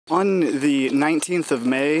On the 19th of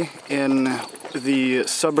May, in the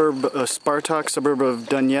suburb Spartak, suburb of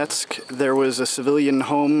Donetsk, there was a civilian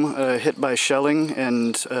home hit by shelling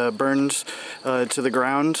and burned to the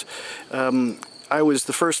ground. I was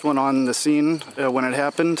the first one on the scene when it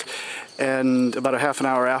happened, and about a half an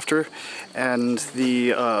hour after, and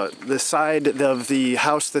the side of the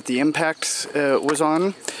house that the impact was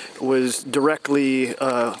on was directly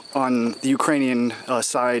on the Ukrainian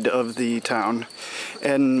side of the town.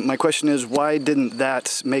 And my question is, why didn't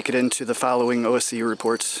that make it into the following OSCE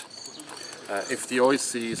reports? If the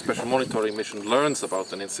OSCE Special Monitoring Mission learns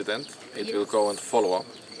about an incident, it will go and follow up.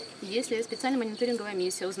 Если специальная мониторинговая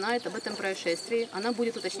миссия узнает об этом происшествии, она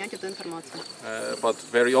будет уточнять эту информацию. But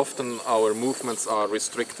very often our movements are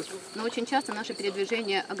restricted. Но очень часто наши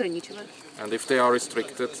передвижения ограничивают. And if they are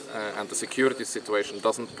restricted and the security situation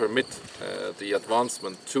doesn't permit the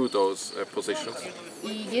advancement to those positions,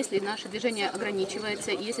 И если наше движение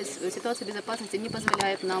ограничивается, если ситуация безопасности не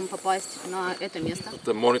позволяет нам попасть на это место,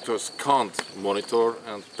 the monitors can't monitor,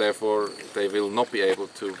 and therefore they will not be able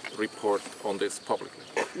to report on this publicly.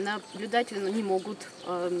 наблюдатели не могут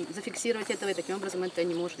зафиксировать этого, и таким образом это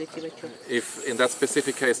не может идти в отчет. If in that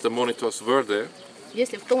specific case the monitors were there,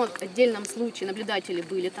 Если в том отдельном случае наблюдатели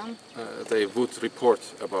были там, they would report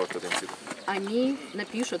about that incident. они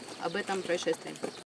напишут об этом происшествии.